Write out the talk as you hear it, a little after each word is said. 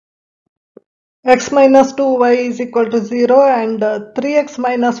x minus 2y is equal to 0 and 3x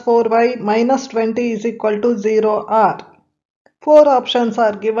minus 4y minus 20 is equal to 0 are. Four options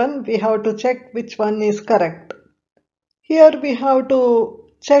are given. We have to check which one is correct. Here we have to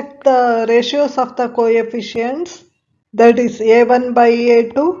check the ratios of the coefficients, that is a1 by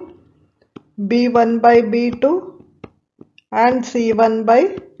a2, b1 by b2 and c1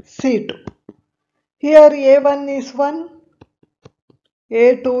 by c2. Here a1 is 1,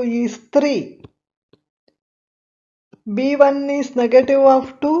 a2 is 3, b1 is negative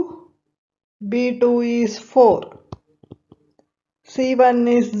of 2, b2 is 4,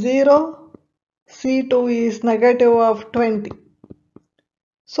 c1 is 0, c2 is negative of 20.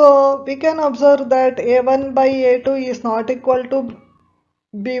 So we can observe that a1 by a2 is not equal to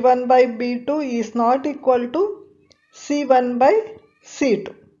b1 by b2 is not equal to c1 by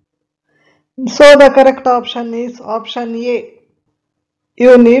c2. So the correct option is option A.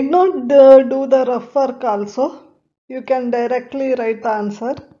 You need not do the rough work also. You can directly write the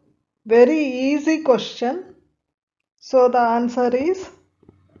answer. Very easy question. So the answer is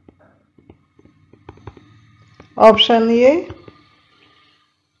option A,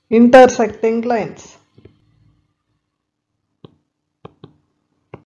 intersecting lines.